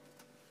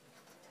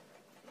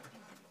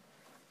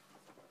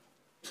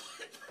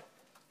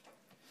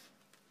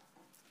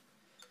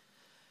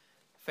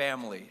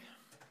Family.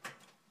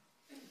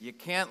 You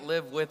can't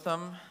live with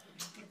them,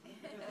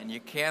 and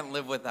you can't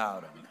live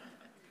without them.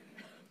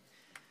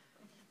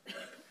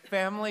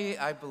 Family,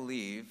 I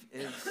believe,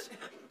 is,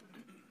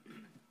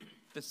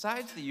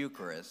 besides the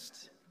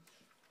Eucharist,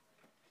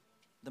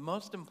 the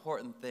most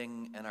important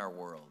thing in our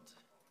world.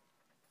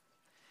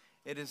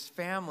 It is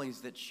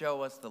families that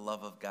show us the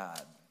love of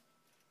God,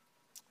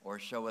 or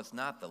show us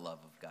not the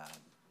love of God.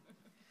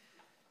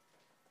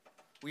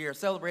 We are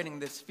celebrating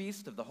this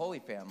feast of the Holy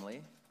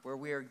Family, where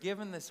we are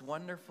given this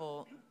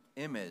wonderful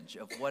image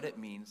of what it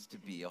means to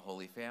be a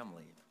holy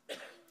family,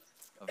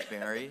 of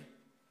Mary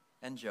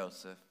and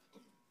Joseph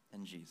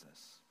and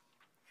Jesus.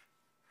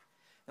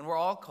 And we're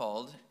all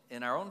called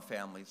in our own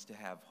families to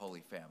have holy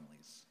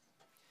families.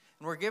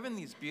 And we're given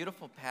these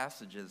beautiful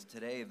passages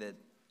today that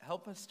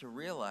help us to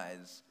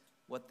realize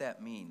what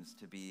that means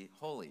to be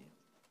holy.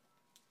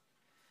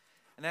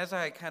 And as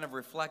I kind of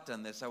reflect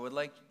on this, I would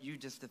like you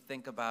just to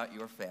think about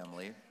your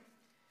family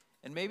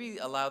and maybe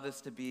allow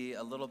this to be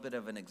a little bit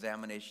of an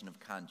examination of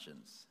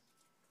conscience,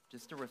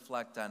 just to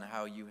reflect on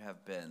how you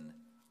have been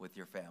with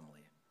your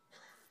family.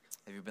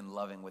 Have you been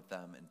loving with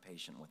them and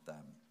patient with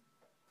them?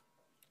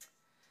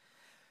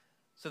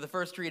 So the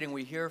first reading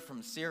we hear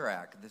from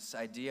Sirach, this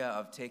idea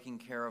of taking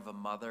care of a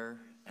mother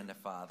and a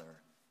father.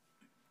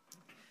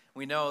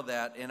 We know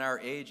that in our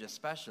age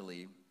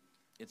especially,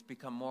 it's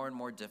become more and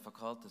more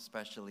difficult,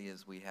 especially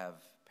as we have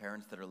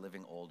parents that are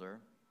living older,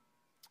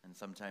 and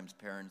sometimes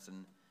parents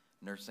in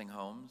nursing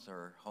homes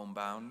or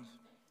homebound.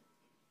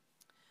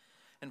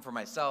 And for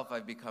myself,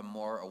 I've become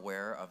more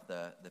aware of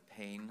the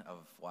pain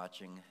of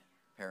watching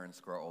parents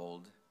grow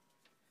old.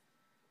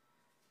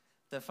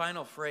 The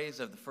final phrase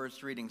of the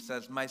first reading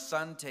says, "My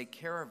son, take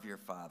care of your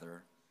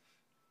father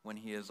when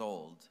he is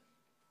old.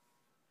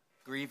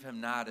 Grieve him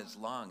not as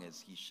long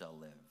as he shall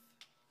live."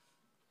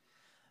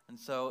 And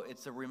so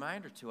it's a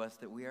reminder to us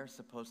that we are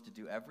supposed to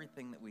do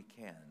everything that we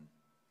can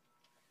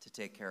to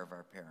take care of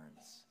our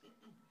parents.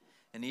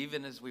 And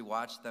even as we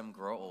watch them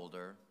grow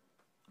older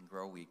and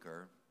grow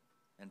weaker,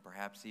 and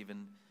perhaps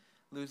even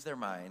lose their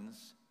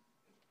minds,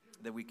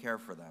 that we care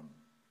for them.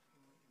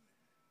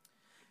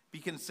 Be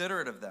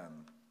considerate of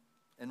them,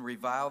 and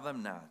revile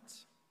them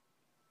not,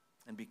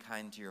 and be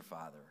kind to your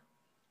father.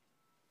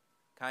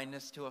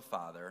 Kindness to a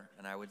father,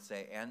 and I would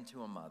say, and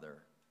to a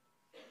mother,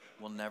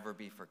 will never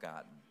be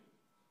forgotten.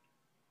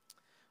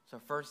 So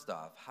first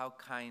off, how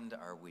kind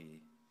are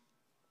we?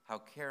 How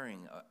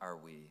caring are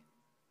we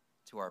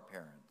to our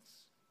parents?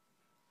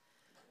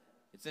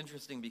 It's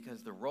interesting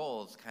because the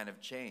roles kind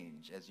of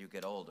change as you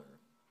get older.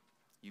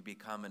 You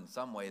become, in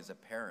some ways, a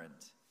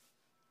parent.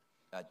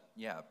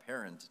 A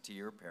parent to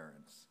your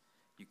parents.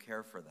 You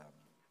care for them.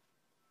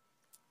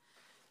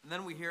 And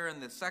then we hear in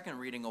the second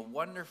reading a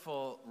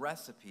wonderful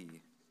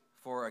recipe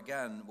for,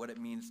 again, what it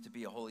means to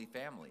be a holy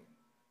family.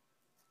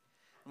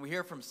 And we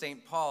hear from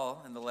St.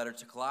 Paul in the letter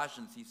to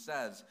Colossians. He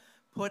says,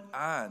 "Put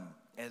on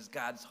as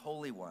God's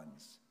holy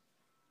ones,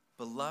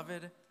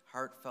 beloved,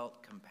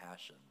 heartfelt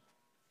compassion."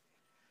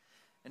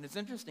 And it's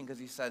interesting because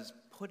he says,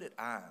 put it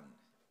on.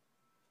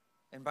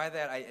 And by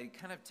that, I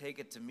kind of take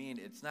it to mean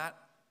it's not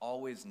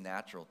always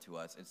natural to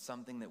us. It's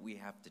something that we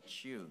have to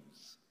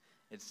choose.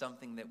 It's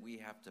something that we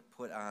have to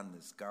put on,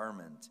 this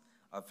garment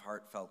of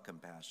heartfelt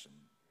compassion.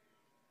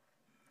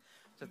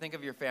 So think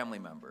of your family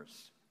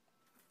members.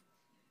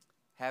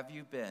 Have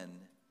you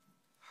been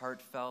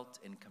heartfelt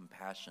and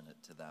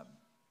compassionate to them?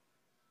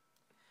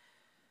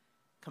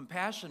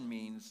 Compassion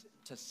means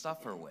to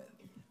suffer with.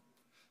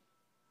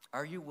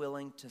 Are you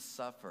willing to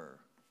suffer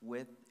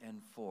with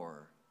and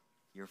for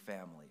your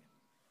family?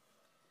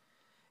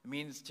 It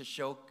means to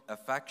show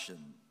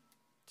affection,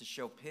 to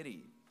show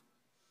pity,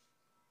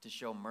 to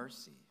show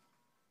mercy.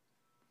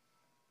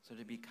 So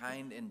to be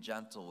kind and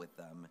gentle with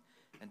them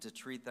and to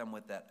treat them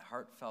with that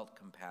heartfelt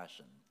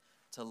compassion,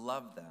 to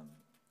love them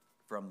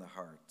from the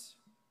heart.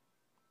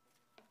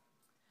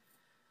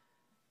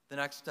 The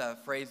next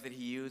phrase that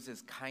he uses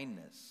is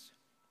kindness.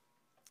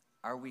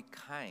 Are we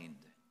kind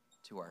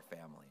to our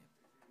family?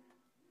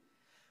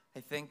 I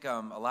think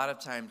a lot of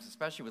times,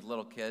 especially with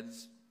little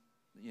kids,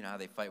 you know how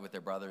they fight with their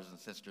brothers and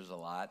sisters a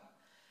lot.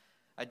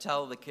 I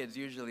tell the kids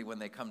usually when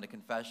they come to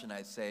confession,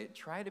 I say,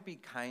 try to be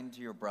kind to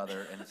your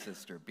brother and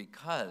sister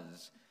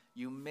because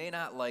you may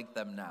not like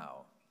them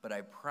now, but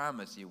I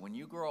promise you, when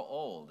you grow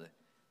old,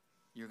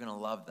 you're going to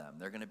love them.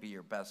 They're going to be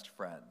your best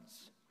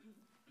friends.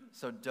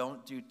 So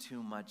don't do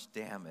too much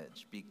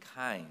damage. Be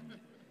kind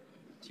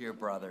to your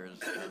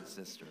brothers and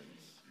sisters.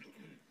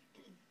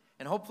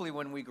 And hopefully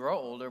when we grow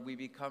older, we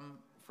become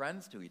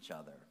friends to each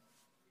other.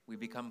 We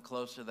become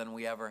closer than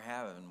we ever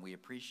have, and we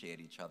appreciate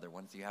each other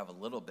once you have a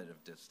little bit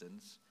of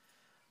distance.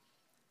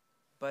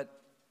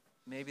 But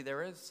maybe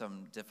there is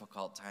some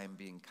difficult time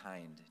being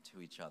kind to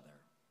each other.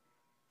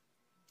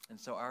 And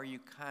so are you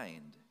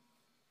kind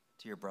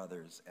to your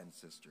brothers and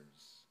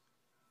sisters?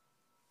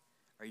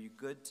 Are you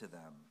good to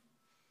them?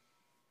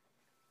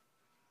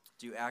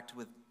 Do you act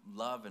with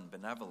love and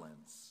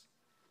benevolence?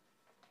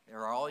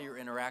 Are all your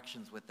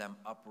interactions with them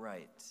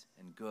upright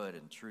and good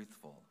and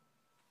truthful?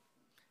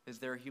 Is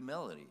there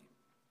humility?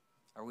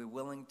 Are we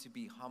willing to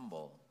be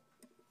humble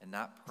and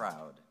not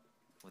proud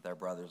with our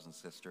brothers and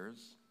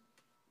sisters?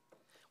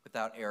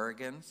 Without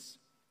arrogance,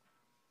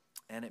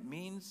 and it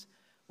means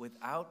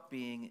without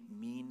being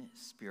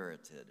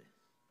mean-spirited.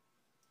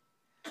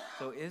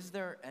 So is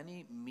there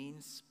any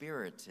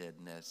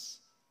mean-spiritedness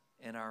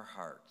in our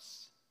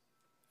hearts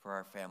for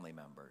our family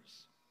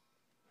members?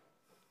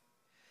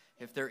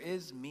 If there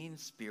is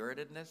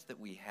mean-spiritedness that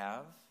we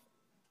have,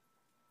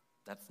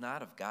 that's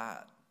not of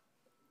God,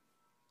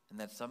 and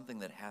that's something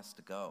that has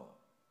to go.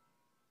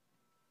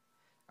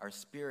 Our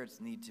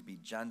spirits need to be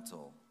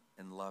gentle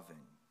and loving.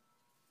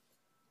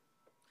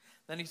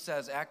 Then he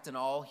says, act in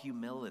all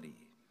humility.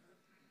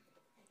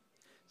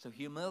 So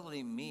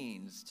humility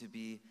means to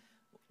be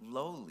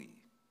lowly,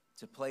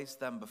 to place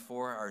them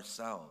before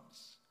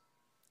ourselves.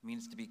 It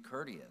means to be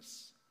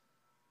courteous,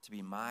 to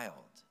be mild.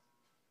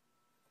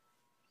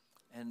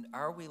 And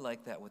are we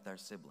like that with our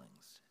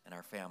siblings and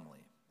our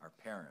family, our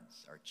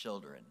parents, our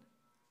children?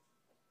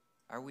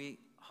 Are we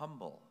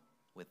humble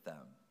with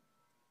them?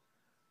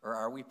 Or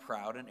are we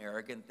proud and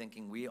arrogant,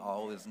 thinking we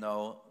always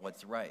know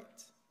what's right?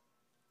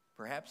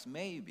 Perhaps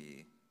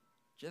maybe,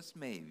 just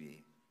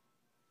maybe,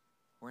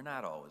 we're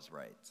not always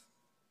right.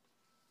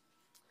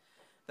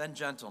 Then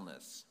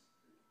gentleness.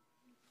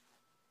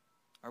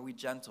 Are we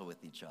gentle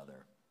with each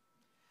other?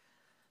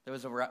 There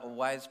was a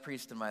wise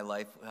priest in my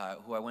life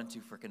who I went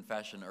to for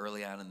confession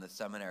early on in the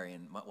seminary,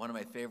 and one of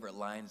my favorite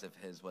lines of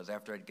his was,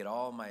 after I'd get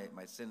all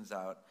my sins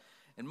out,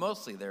 and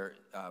mostly they're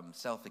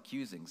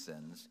self-accusing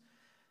sins,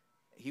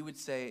 he would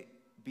say,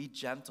 be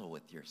gentle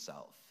with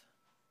yourself.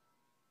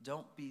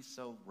 Don't be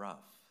so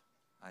rough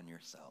on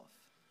yourself.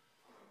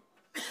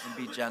 And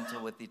be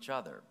gentle with each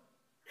other.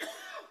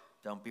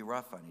 Don't be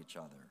rough on each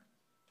other.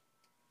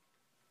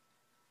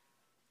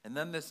 And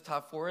then this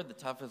tough word, the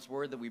toughest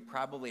word that we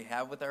probably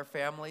have with our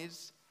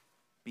families,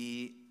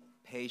 be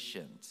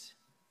patient.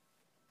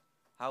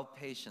 How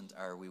patient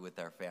are we with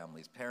our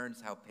families?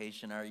 Parents, how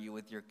patient are you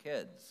with your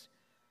kids?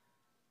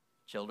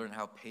 Children,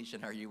 how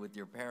patient are you with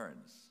your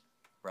parents?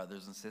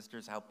 Brothers and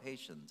sisters, how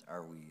patient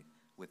are we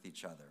with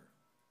each other?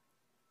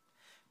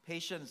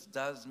 Patience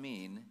does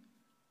mean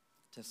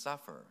to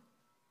suffer.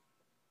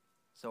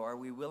 So are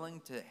we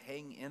willing to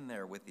hang in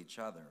there with each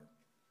other,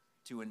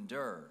 to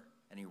endure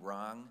any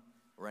wrong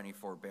or any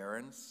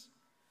forbearance?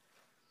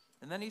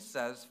 And then he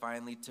says,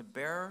 finally, to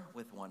bear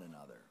with one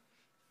another.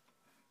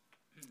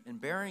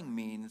 And bearing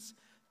means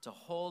to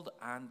hold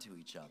on to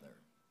each other,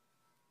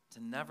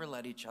 to never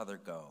let each other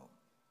go,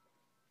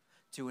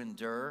 to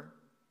endure,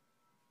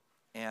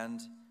 and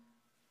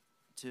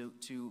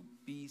to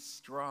be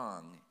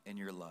strong in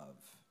your love.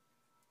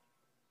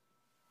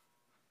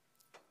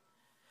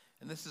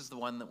 And this is the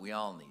one that we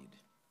all need.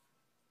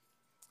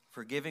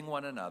 Forgiving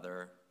one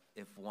another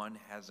if one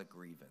has a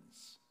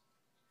grievance.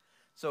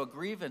 So a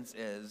grievance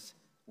is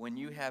when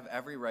you have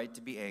every right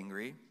to be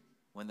angry,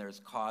 when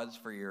there's cause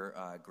for your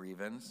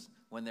grievance,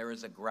 when there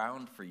is a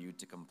ground for you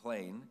to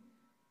complain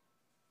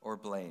or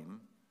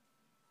blame,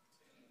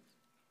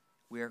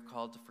 we are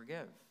called to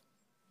forgive.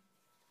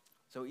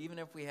 So even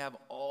if we have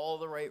all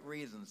the right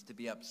reasons to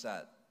be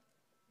upset,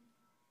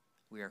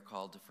 we are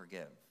called to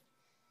forgive.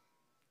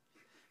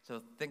 So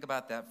think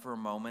about that for a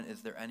moment.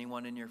 Is there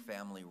anyone in your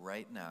family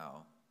right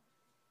now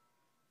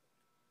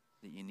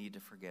that you need to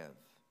forgive?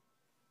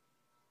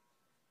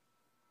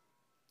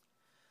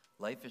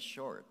 Life is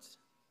short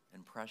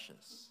and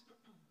precious.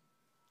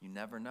 You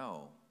never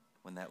know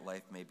when that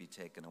life may be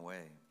taken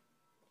away.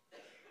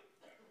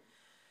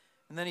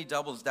 And then he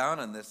doubles down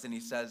on this and he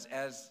says,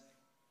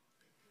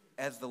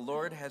 as the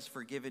Lord has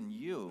forgiven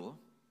you,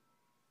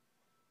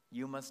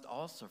 you must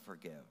also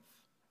forgive.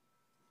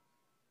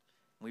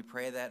 We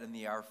pray that in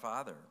the Our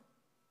Father.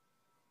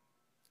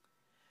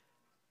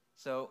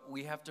 So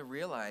we have to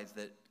realize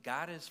that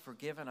God has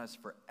forgiven us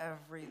for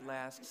every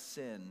last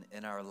sin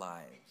in our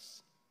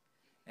lives.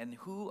 And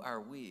who are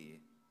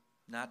we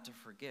not to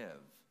forgive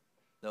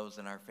those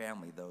in our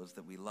family, those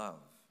that we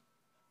love?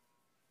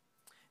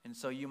 And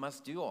so you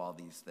must do all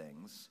these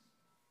things,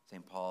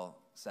 St.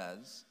 Paul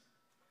says.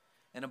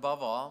 And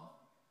above all,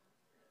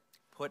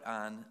 put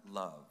on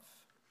love.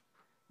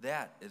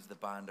 That is the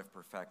bond of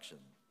perfection.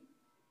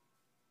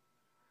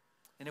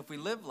 And if we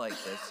live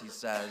like this, he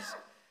says,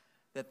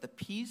 that the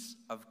peace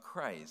of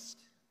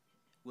Christ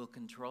will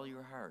control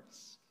your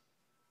hearts.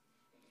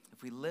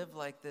 If we live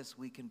like this,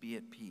 we can be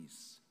at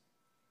peace.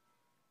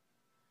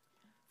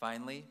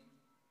 Finally,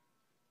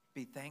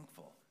 be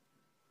thankful.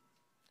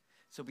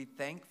 So be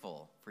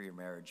thankful for your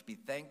marriage. Be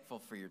thankful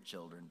for your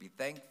children. Be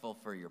thankful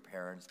for your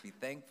parents. Be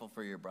thankful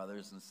for your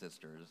brothers and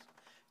sisters.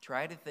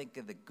 Try to think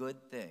of the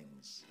good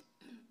things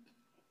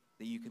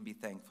that you can be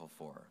thankful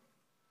for.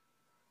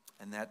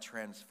 And that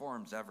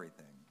transforms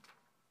everything.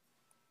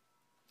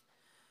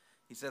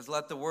 He says,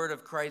 let the word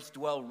of Christ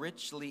dwell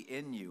richly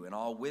in you in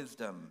all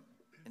wisdom,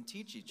 and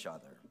teach each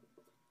other,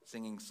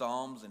 singing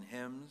psalms and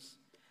hymns.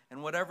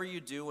 And whatever you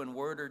do in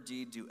word or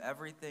deed, do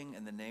everything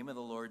in the name of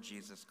the Lord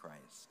Jesus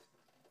Christ.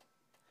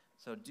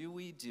 So do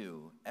we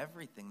do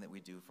everything that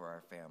we do for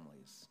our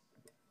families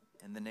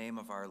in the name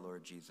of our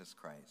Lord Jesus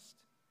Christ?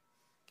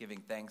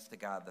 giving thanks to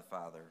God the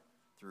Father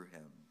through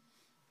him.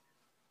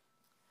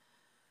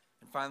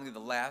 And finally, the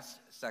last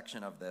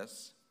section of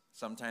this,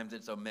 sometimes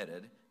it's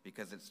omitted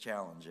because it's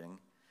challenging.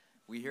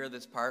 We hear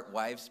this part,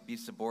 wives be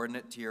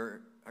subordinate to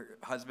your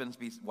husbands,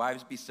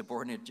 wives be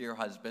subordinate to your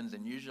husbands,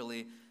 and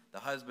usually the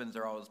husbands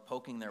are always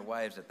poking their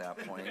wives at that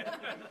point.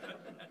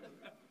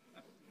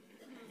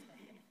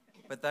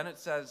 But then it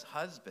says,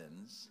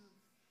 husbands,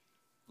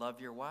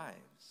 love your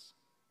wives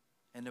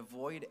and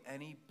avoid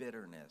any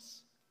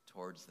bitterness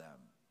towards them.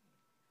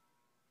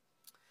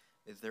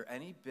 Is there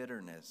any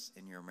bitterness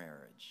in your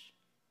marriage?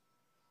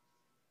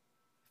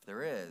 If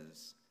there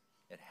is,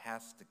 it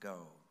has to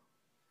go.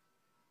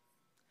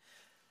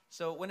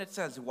 So when it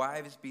says,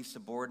 wives be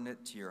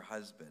subordinate to your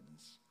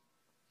husbands,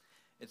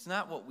 it's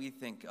not what we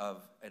think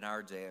of in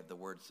our day of the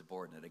word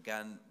subordinate.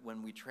 Again,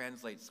 when we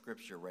translate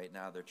Scripture right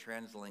now, they're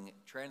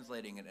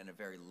translating it in a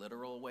very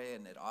literal way,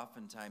 and it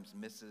oftentimes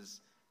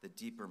misses the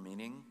deeper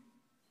meaning.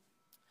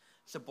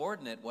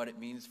 Subordinate, what it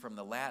means from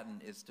the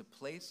Latin, is to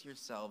place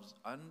yourselves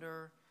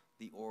under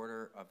the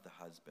order of the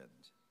husband.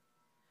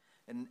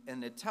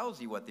 And it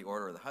tells you what the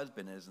order of the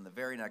husband is in the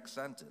very next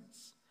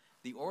sentence.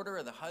 The order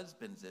of the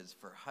husbands is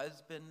for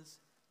husbands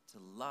to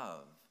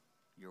love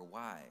your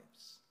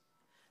wives.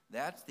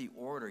 That's the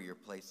order you're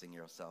placing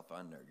yourself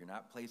under. You're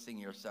not placing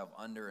yourself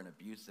under an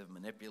abusive,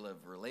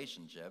 manipulative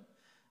relationship.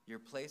 You're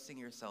placing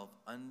yourself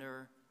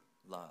under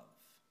love.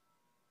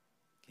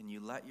 Can you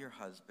let your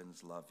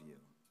husbands love you?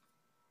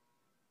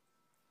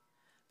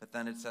 But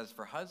then it says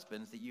for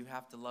husbands that you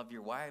have to love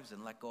your wives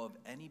and let go of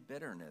any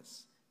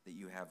bitterness that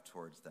you have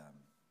towards them.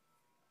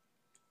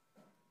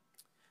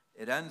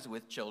 It ends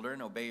with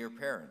children, obey your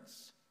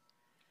parents.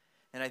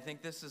 And I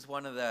think this is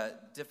one of the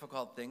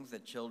difficult things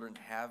that children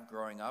have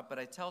growing up. But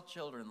I tell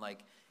children,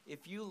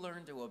 if you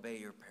learn to obey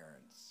your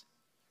parents,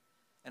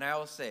 and I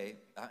always say,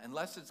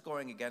 unless it's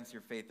going against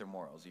your faith or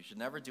morals, you should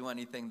never do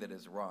anything that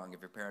is wrong if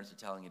your parents are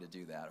telling you to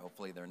do that.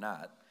 Hopefully they're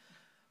not.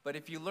 But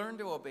if you learn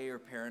to obey your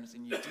parents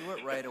and you do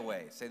it right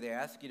away, say they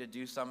ask you to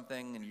do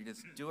something and you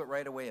just do it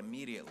right away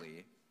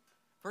immediately,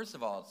 first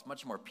of all, it's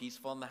much more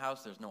peaceful in the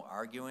house. There's no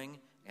arguing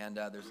and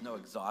there's no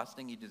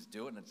exhausting. You just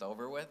do it and it's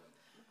over with.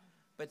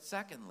 But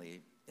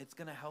secondly, it's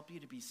going to help you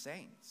to be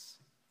saints.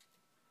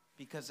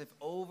 Because if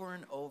over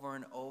and over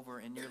and over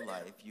in your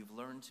life you've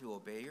learned to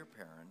obey your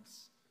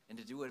parents and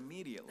to do it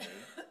immediately,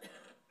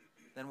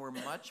 then we're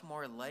much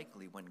more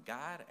likely when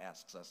God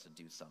asks us to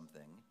do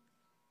something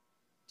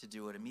to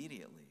do it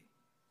immediately.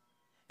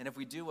 And if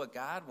we do what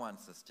God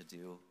wants us to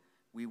do,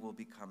 we will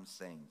become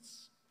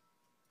saints.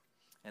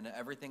 And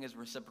everything is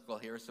reciprocal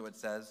here, so it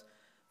says,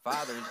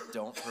 fathers,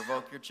 don't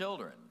provoke your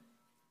children.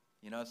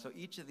 So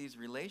each of these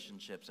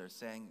relationships are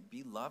saying,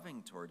 be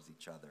loving towards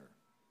each other.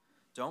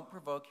 Don't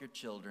provoke your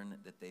children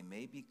that they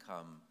may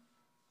become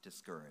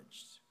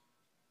discouraged.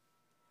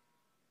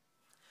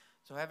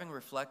 So having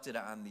reflected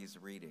on these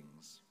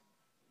readings,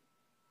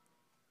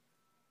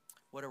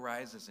 what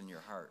arises in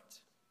your heart?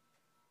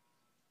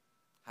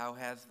 How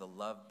has the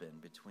love been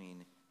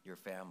between your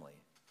family?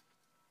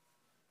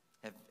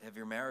 Have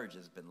your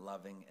marriages been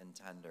loving and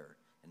tender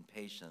and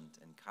patient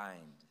and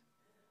kind?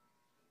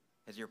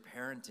 Has your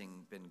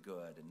parenting been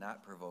good and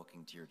not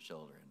provoking to your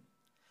children?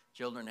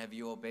 Children, have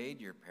you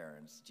obeyed your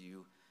parents? Do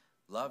you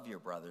love your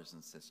brothers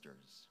and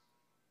sisters?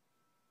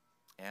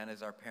 And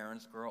as our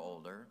parents grow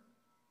older,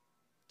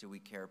 do we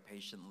care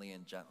patiently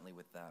and gently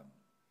with them?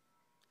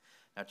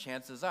 Now,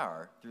 chances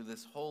are, through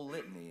this whole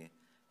litany,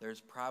 there's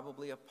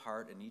probably a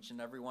part in each and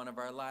every one of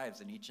our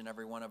lives, in each and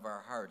every one of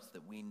our hearts,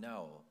 that we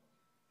know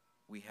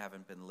we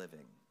haven't been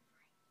living.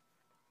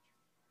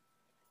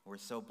 We're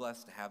so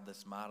blessed to have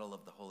this model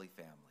of the Holy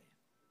Family.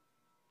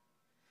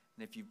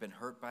 And if you've been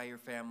hurt by your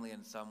family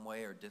in some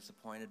way or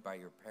disappointed by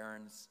your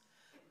parents,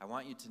 I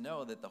want you to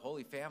know that the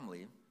Holy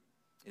Family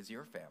is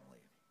your family.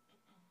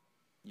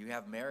 You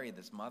have Mary,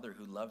 this mother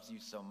who loves you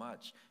so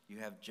much. You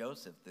have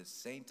Joseph, this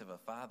saint of a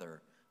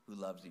father who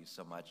loves you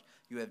so much.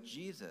 You have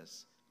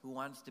Jesus, who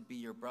wants to be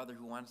your brother,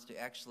 who wants to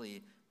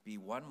actually be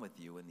one with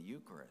you in the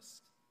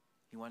Eucharist.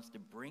 He wants to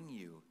bring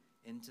you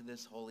into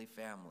this holy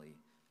family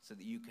so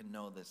that you can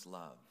know this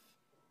love.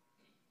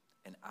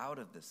 And out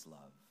of this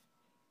love,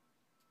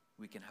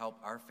 we can help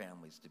our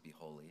families to be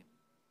holy,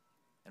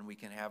 and we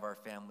can have our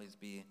families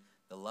be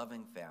the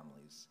loving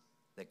families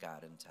that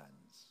God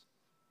intends.